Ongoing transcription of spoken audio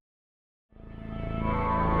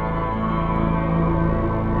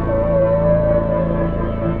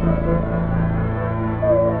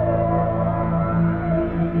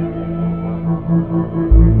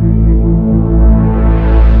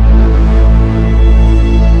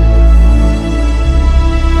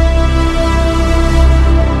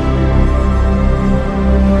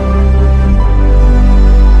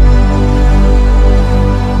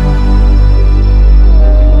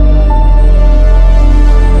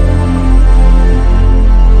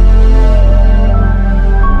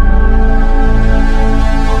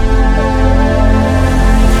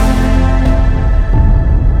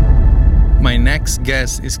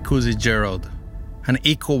is Kuzi Gerald, an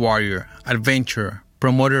eco-warrior, adventurer,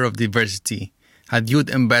 promoter of diversity, a youth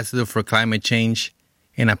ambassador for climate change,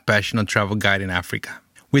 and a passionate travel guide in Africa.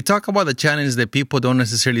 We talk about the challenge that people don't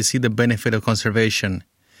necessarily see the benefit of conservation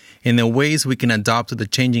and the ways we can adapt to the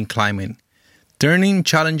changing climate, turning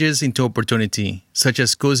challenges into opportunity, such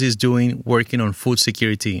as Kuzi is doing working on food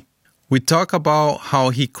security. We talk about how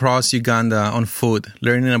he crossed Uganda on foot,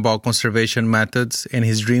 learning about conservation methods and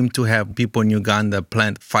his dream to have people in Uganda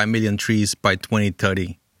plant 5 million trees by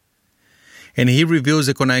 2030. And he reveals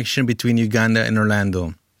the connection between Uganda and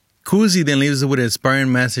Orlando. Kuzi then leaves with an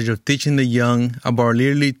inspiring message of teaching the young about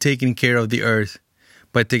literally taking care of the earth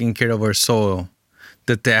by taking care of our soil,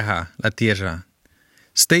 the terra, la tierra.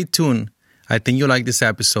 Stay tuned. I think you'll like this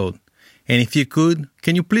episode. And if you could,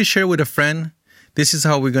 can you please share with a friend? This is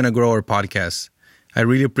how we're going to grow our podcast. I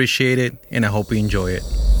really appreciate it, and I hope you enjoy it.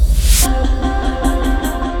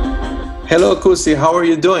 Hello, Kuzi. How are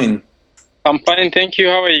you doing? I'm fine, thank you.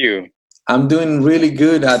 How are you? I'm doing really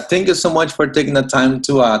good. Thank you so much for taking the time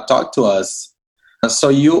to talk to us. So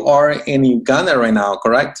you are in Uganda right now,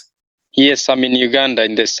 correct? Yes, I'm in Uganda,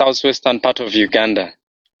 in the southwestern part of Uganda.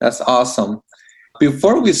 That's awesome.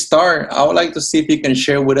 Before we start, I would like to see if you can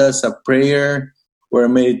share with us a prayer or a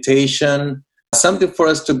meditation, something for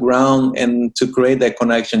us to ground and to create that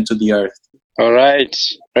connection to the earth. All right,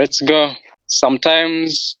 let's go.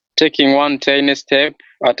 Sometimes taking one tiny step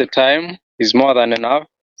at a time is more than enough.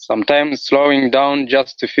 Sometimes slowing down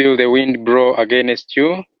just to feel the wind blow against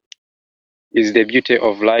you is the beauty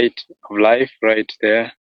of life right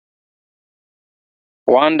there.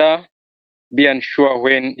 Wonder, be unsure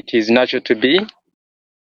when it is natural to be.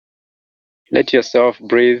 Let yourself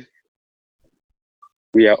breathe.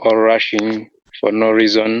 We are all rushing for no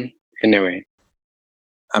reason anyway.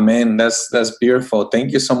 Amen. That's beautiful.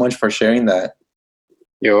 Thank you so much for sharing that.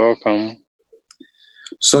 You're welcome.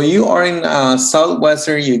 So you are in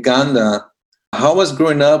southwestern Uganda. How was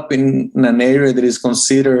growing up in an area that is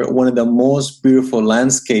considered one of the most beautiful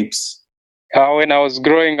landscapes? When I was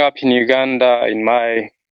growing up in Uganda, in my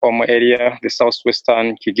home area, the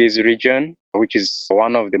southwestern Kigezi region, which is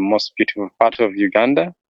one of the most beautiful parts of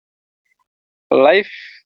Uganda, life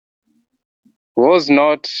was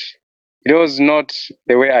not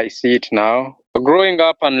the way I see it now. Growing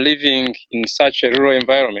up and living in such a rural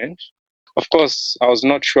environment, of course, I was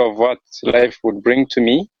not sure of what life would bring to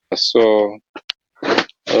me. So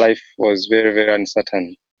life was very, very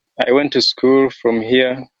uncertain. I went to school from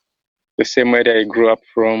here, the same area I grew up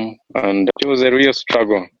from, and it was a real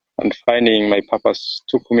struggle. And finding my purpose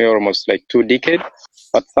took me almost like 2 decades.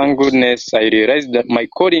 But thank goodness I realized that my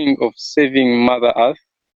calling of saving Mother Earth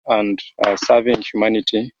and serving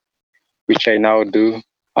humanity, which I now do,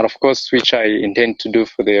 and of course, which I intend to do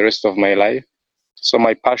for the rest of my life. So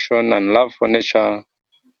my passion and love for nature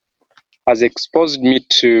has exposed me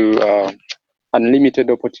to unlimited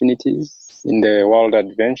opportunities in the world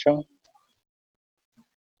adventure,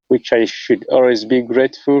 which I should always be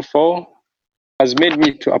grateful for, has made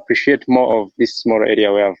me to appreciate more of this small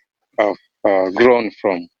area where I've grown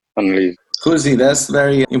from and lived. Kuzi, that's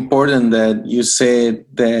very important that you said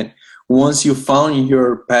that once you found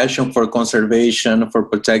your passion for conservation, for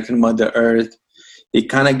protecting Mother Earth, it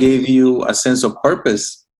kind of gave you a sense of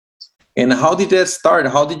purpose. And how did that start?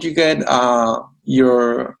 How did you get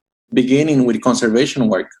your beginning with conservation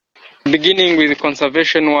work? Beginning with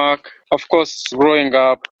conservation work, of course, growing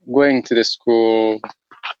up, going to the school,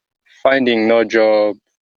 finding no job,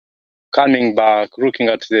 coming back, looking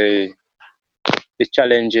at the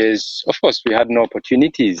challenges. Of course, we had no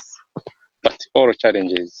opportunities, but all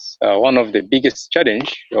challenges. One of the biggest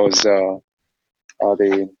challenge was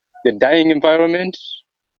the dying environment,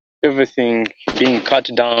 everything being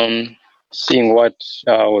cut down, seeing what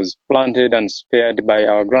was planted and spared by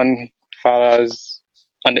our grandfathers,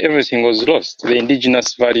 and everything was lost. The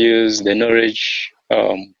indigenous values, the knowledge,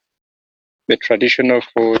 the traditional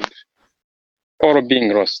food, all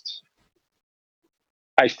being lost.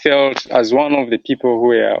 I felt as one of the people who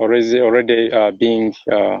were already being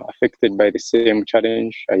affected by the same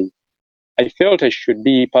challenge, I felt I should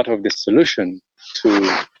be part of the solution to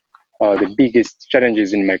the biggest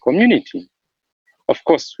challenges in my community, of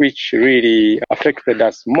course, which really affected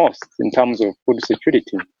us most in terms of food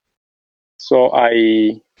security. So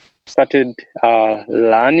I started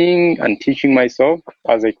learning and teaching myself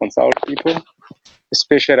as I consult people,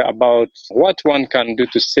 especially about what one can do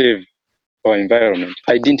to save our environment.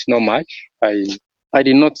 I didn't know much. I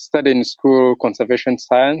did not study in school conservation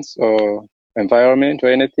science or environment or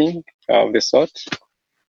anything of the sort.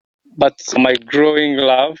 But my growing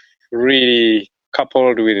love really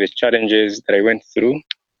coupled with the challenges that I went through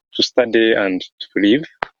to study and to live,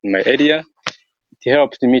 in my area. It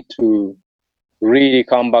helped me to really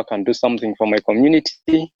come back and do something for my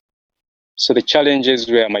community. So the challenges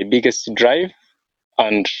were my biggest drive,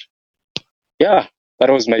 and yeah, that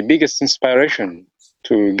was my biggest inspiration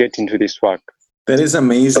to get into this work. That is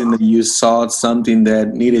amazing that you saw something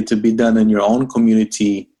that needed to be done in your own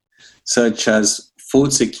community, such as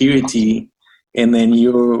food security, and then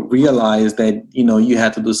you realized that you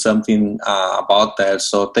had to do something about that.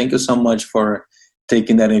 So thank you so much for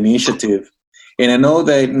taking that initiative. And I know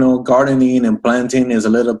that gardening and planting is a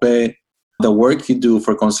little bit the work you do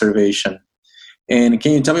for conservation. And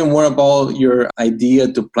can you tell me more about your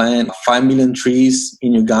idea to plant 5 million trees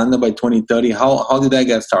in Uganda by 2030? How did that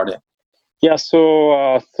get started? Yeah,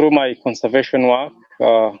 so through my conservation work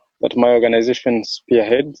that my organization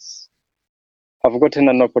spearheads, I've gotten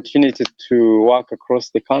an opportunity to work across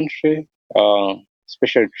the country,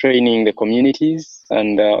 especially training the communities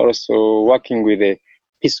and also working with the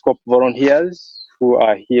Peace Corps volunteers who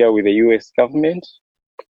are here with the US government.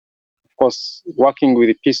 Of course, working with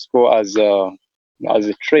the Peace Corps as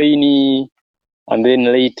a trainee, and then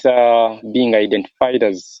later being identified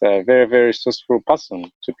as a very, very resourceful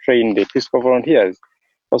person to train the Peace Corps volunteers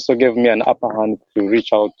also gave me an upper hand to reach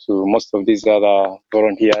out to most of these other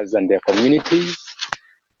volunteers and their communities,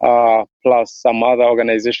 plus some other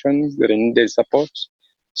organizations that needed support.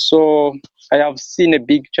 So I have seen a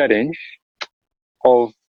big challenge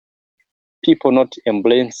of people not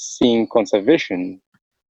embracing conservation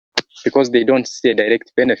because they don't see a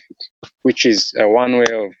direct benefit, which is one way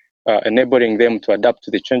of enabling them to adapt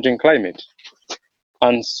to the changing climate.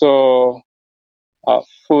 And so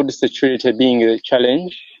food security being the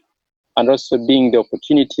challenge, and also being the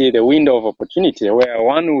opportunity, the window of opportunity, where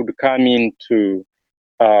one would come in to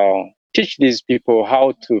teach these people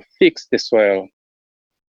how to fix the soil,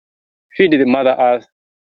 feed the Mother Earth,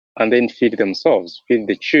 and then feed themselves, feed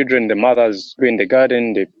the children, the mothers go in the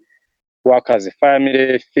garden, they work as a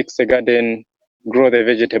family, fix the garden, grow the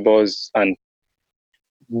vegetables, and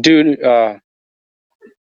do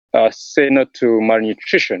say no to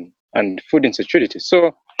malnutrition and food insecurity.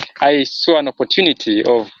 So I saw an opportunity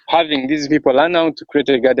of having these people learn how to create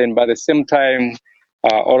a garden, but at the same time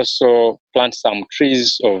also plant some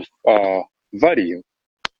trees of value.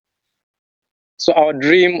 So our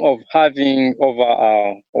dream of having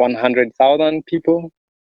over 100,000 people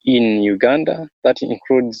in Uganda, that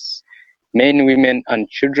includes men, women, and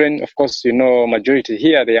children. Of course, majority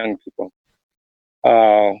here are the young people.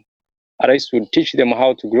 At least would teach them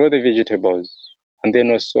how to grow the vegetables, and then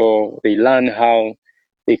also they learn how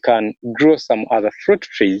they can grow some other fruit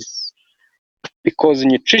trees, because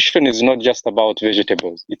nutrition is not just about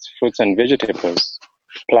vegetables, it's fruits and vegetables,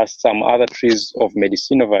 plus some other trees of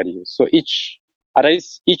medicinal value. So each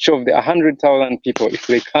of the 100,000 people, if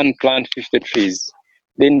they can plant 50 trees,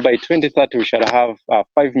 then by 2030 we shall have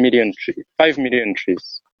 5 million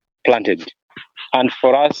trees planted. And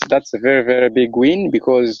for us, that's a very, very big win,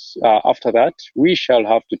 because after that, we shall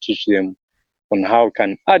have to teach them on how we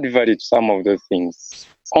can add value to some of those things,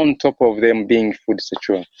 on top of them being food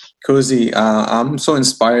secure. Cozy, I'm so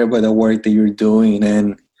inspired by the work that you're doing.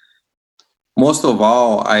 And most of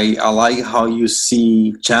all, I like how you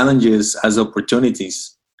see challenges as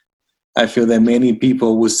opportunities. I feel that many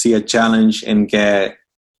people will see a challenge and get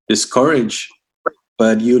discouraged,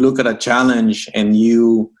 but you look at a challenge and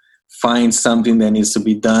you find something that needs to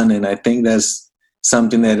be done. And I think that's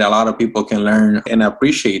something that a lot of people can learn and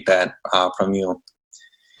appreciate that from you.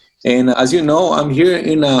 And as you know, I'm here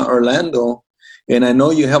in Orlando, and I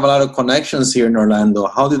know you have a lot of connections here in Orlando.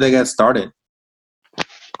 How did they get started?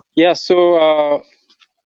 Yeah, so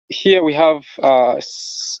here we have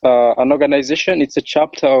an organization. It's a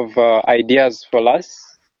chapter of Ideas for Us.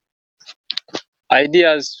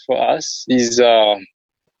 Ideas for Us is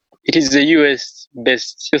it is a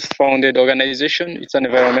US-based youth-founded organization. It's an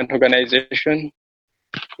environmental organization.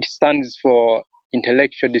 It stands for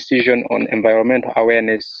Intellectual Decision on Environmental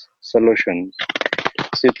Awareness Solutions.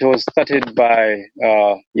 So it was started by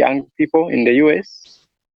young people in the US.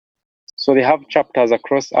 So they have chapters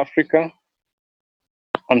across Africa.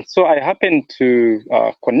 And so I happened to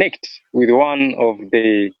connect with one of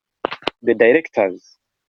the directors,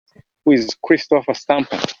 who is Christopher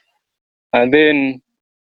Stamper. And then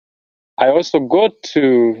I also got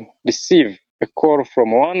to receive a call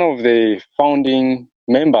from one of the founding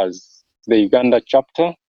members, the Uganda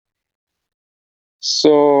chapter.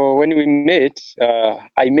 So when we met,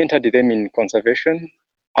 I mentored them in conservation,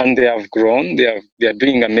 and they have grown. They are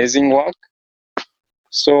doing amazing work.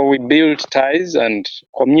 So we built ties, and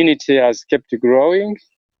community has kept growing.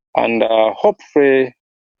 And hopefully,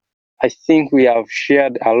 I think we have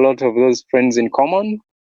shared a lot of those friends in common.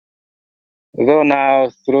 Though now,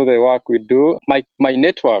 through the work we do, my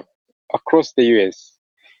network across the US,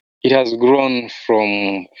 it has grown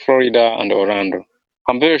from Florida and Orlando.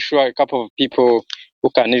 I'm very sure a couple of people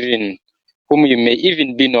whom you may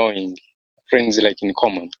even be knowing, friends like in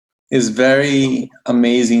common. It's very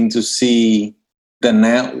amazing to see the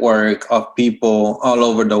network of people all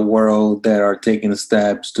over the world that are taking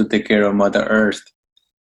steps to take care of Mother Earth.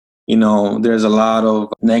 You know, there's a lot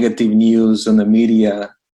of negative news on the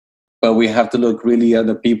media, but we have to look really at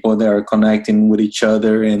the people that are connecting with each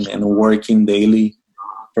other and working daily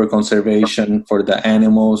for conservation, for the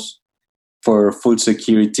animals, for food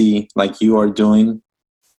security, like you are doing.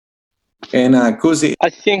 And Kuzi, I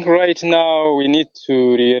think right now we need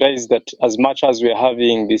to realize that as much as we're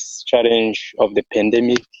having this challenge of the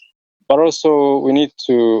pandemic, but also we need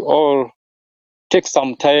to all take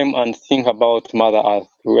some time and think about Mother Earth,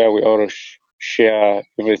 where we all share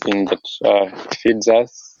everything that feeds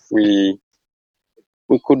us. We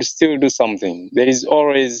could still do something. There is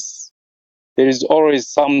always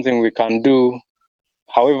something we can do,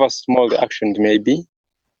 however small the action may be.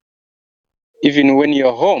 Even when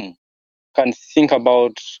you're home, you can think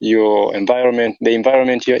about your environment, the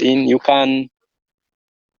environment you're in. You can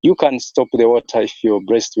stop the water if you're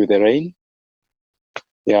blessed with the rain.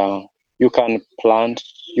 Yeah, you can plant.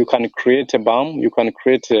 You can create a balm. You can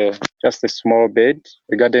create just a small bed,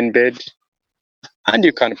 a garden bed, and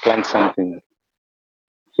you can plant something.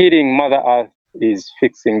 Healing Mother Earth is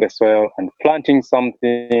fixing the soil and planting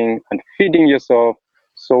something and feeding yourself.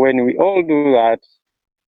 So when we all do that,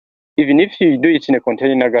 even if you do it in a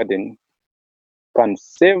container garden, you can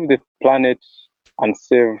save the planet and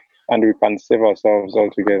we can save ourselves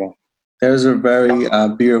altogether. those are very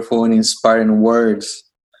beautiful and inspiring words.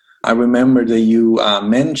 I remember that you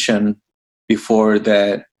mentioned before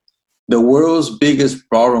that the world's biggest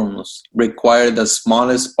problems require the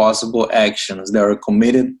smallest possible actions that our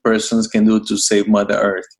committed persons can do to save Mother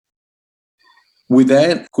Earth. With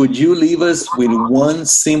that, could you leave us with one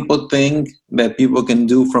simple thing that people can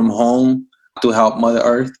do from home to help Mother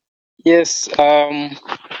Earth? Yes,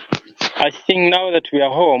 I think now that we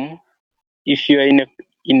are home, if you're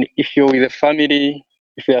if you're with a family,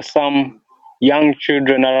 if there are some young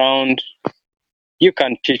children around, you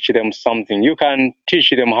can teach them something. You can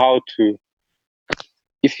teach them how to,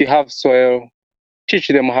 if you have soil, teach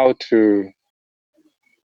them how to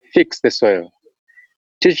fix the soil.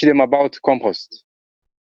 Teach them about compost.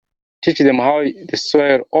 Teach them how the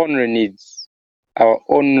soil only needs our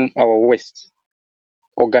waste,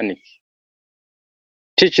 organic.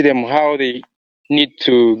 Teach them how they need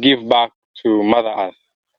to give back to Mother Earth.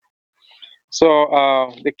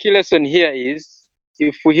 So the key lesson here is,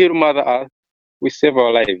 if we heal Mother Earth, we save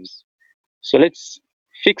our lives. So let's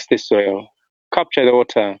fix the soil, capture the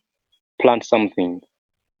water, plant something.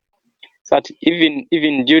 So that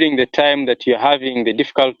even during the time that you're having the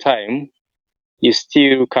difficult time, you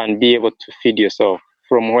still can be able to feed yourself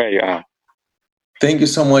from where you are. Thank you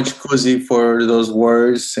so much, Kuzi, for those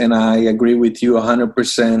words. And I agree with you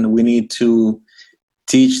 100%. We need to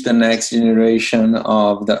teach the next generation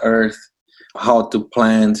of the earth how to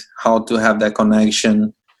plant, how to have that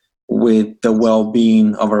connection with the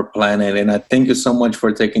well-being of our planet. And I thank you so much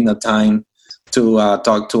for taking the time to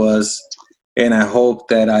talk to us. And I hope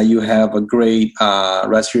that you have a great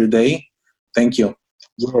rest of your day. Thank you.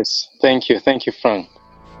 Yes, thank you. Thank you, Frank.